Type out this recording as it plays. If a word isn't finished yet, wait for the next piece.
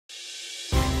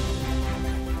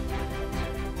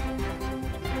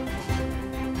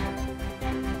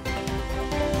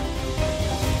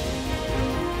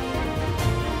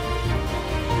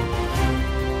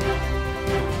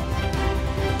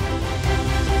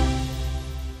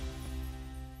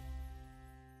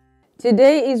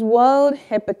Today is World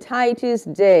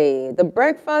Hepatitis Day. The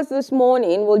breakfast this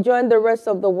morning will join the rest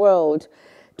of the world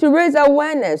to raise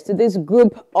awareness to this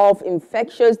group of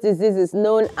infectious diseases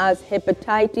known as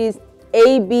hepatitis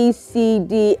A, B, C,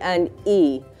 D, and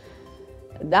E.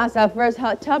 That's our first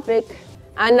hot topic.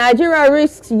 And Nigeria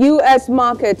risks U.S.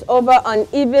 market over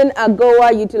uneven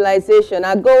AGOA utilization.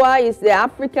 AGOA is the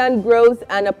African Growth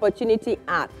and Opportunity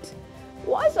Act.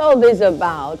 What's all this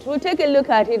about? We'll take a look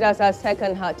at it as our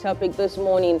second hot topic this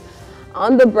morning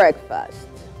on the breakfast.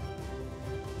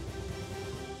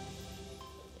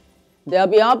 They'll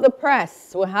be off the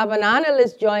press. We'll have an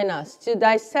analyst join us to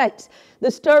dissect the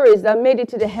stories that made it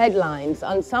to the headlines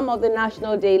on some of the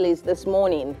national dailies this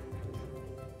morning.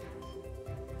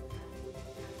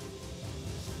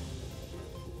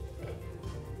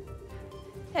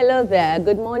 Hello there.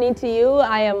 Good morning to you.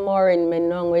 I am Maureen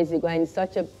Menongwezigwa, and it's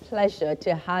such a pleasure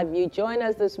to have you join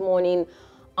us this morning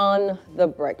on The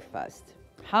Breakfast.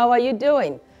 How are you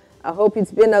doing? I hope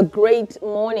it's been a great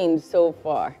morning so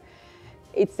far.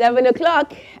 It's 7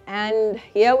 o'clock, and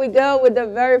here we go with the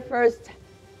very first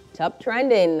top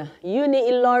trending.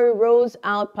 Unilorin rolls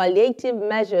out palliative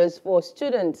measures for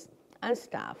students and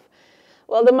staff.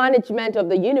 Well, the management of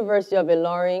the University of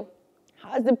Ilorin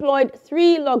has deployed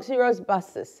 3 luxurious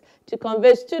buses to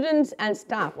convey students and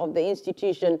staff of the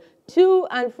institution to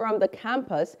and from the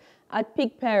campus at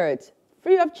peak periods,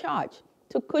 free of charge,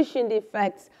 to cushion the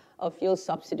effects of fuel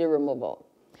subsidy removal.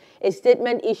 A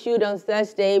statement issued on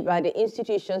Thursday by the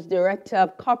institution's Director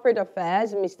of Corporate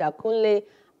Affairs, Mr. Kunle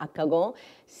Akagon,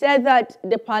 said that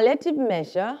the palliative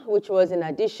measure, which was in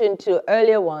addition to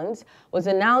earlier ones, was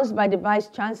announced by the Vice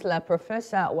Chancellor,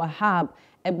 Professor Wahab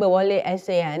Egbewole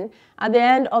SAN, at the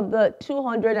end of the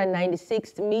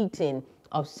 296th meeting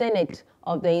of Senate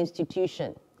of the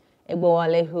institution.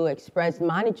 Egbewole, who expressed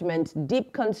management's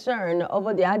deep concern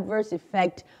over the adverse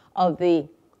effect of the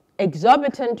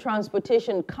exorbitant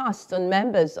transportation costs on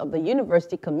members of the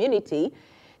university community,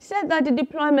 said that the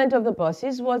deployment of the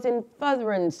buses was in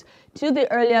furtherance to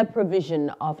the earlier provision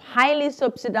of highly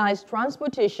subsidized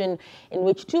transportation, in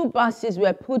which 2 buses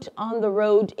were put on the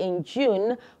road in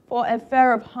June for a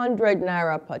fare of 100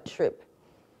 naira per trip.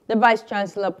 The Vice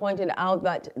Chancellor pointed out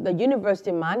that the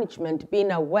university management,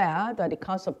 being aware that the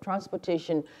cost of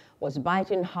transportation was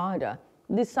biting harder,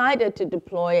 decided to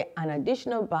deploy an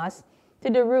additional bus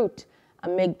to the route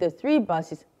and make the 3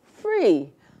 buses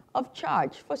free of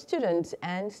charge for students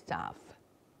and staff.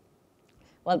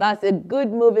 Well, that's a good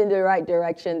move in the right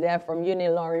direction there from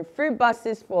Unilorin. Free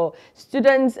buses for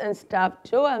students and staff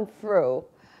to and fro.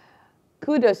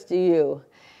 Kudos to you.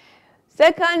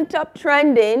 Second top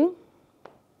trending,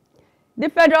 the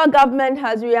federal government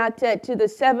has reacted to the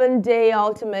 7-day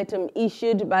ultimatum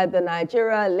issued by the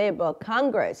Nigeria Labour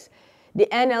Congress.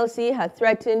 The N.L.C has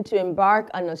threatened to embark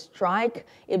on a strike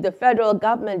if the federal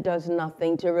government does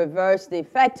nothing to reverse the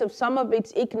effects of some of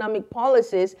its economic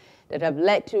policies that have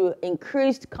led to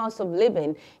increased cost of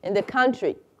living in the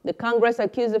country. The Congress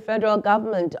accused the federal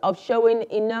government of showing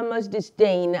enormous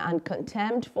disdain and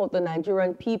contempt for the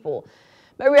Nigerian people.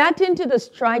 By reacting to the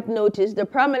strike notice, the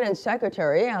Permanent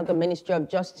Secretary of the Ministry of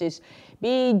Justice,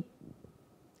 B.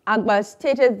 Agba,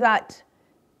 stated that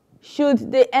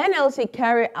should the N.L.C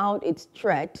carry out its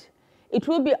threat, it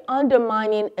will be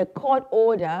undermining a court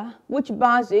order which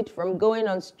bars it from going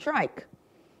on strike.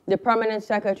 The Permanent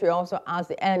Secretary also asked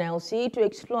the N.L.C to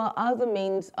explore other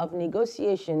means of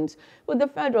negotiations with the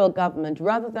federal government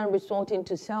rather than resorting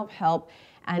to self-help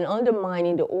and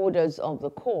undermining the orders of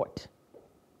the court.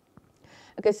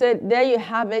 Okay, so there you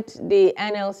have it. The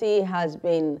N.L.C has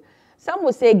been, some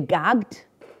would say, gagged,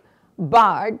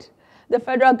 barred. The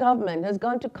federal government has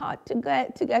gone to court to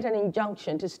get an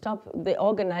injunction to stop the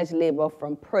organized labor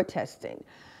from protesting.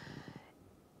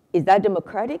 Is that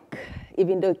democratic,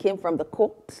 even though it came from the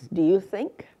courts, do you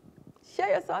think?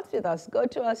 Share your thoughts with us. Go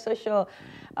to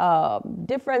our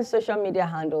different social media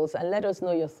handles and let us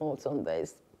know your thoughts on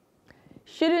this.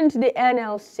 Shouldn't the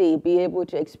N.L.C be able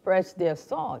to express their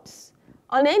thoughts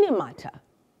on any matter?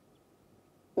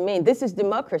 I mean, this is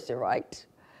democracy, right?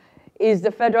 Is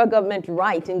the federal government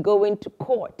right in going to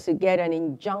court to get an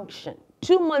injunction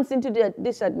 2 months into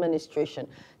this administration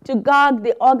to gag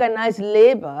the organized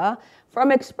labor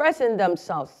from expressing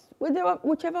themselves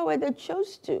whichever way they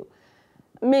chose to?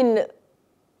 I mean,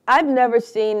 I've never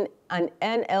seen an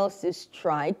N.L.C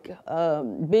strike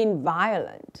being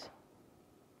violent.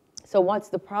 So what's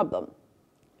the problem?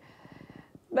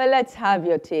 But let's have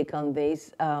your take on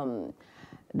this.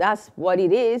 That's what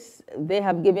it is. They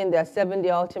have given their 7-day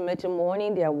ultimatum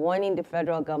warning. They are warning the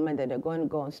federal government that they're going to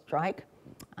go on strike.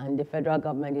 And the federal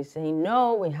government is saying,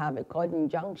 no, we have a court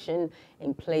injunction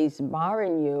in place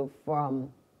barring you from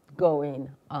going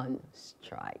on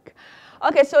strike.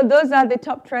 Okay, so those are the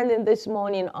top trending this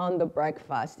morning on The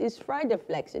Breakfast. It's Friday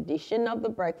Flex edition of The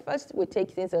Breakfast. We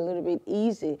take things a little bit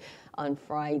easy on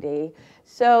Friday.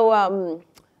 So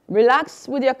relax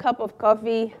with your cup of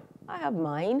coffee. I have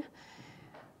mine.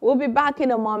 We'll be back in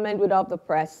a moment with Off the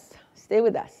Press. Stay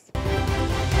with us.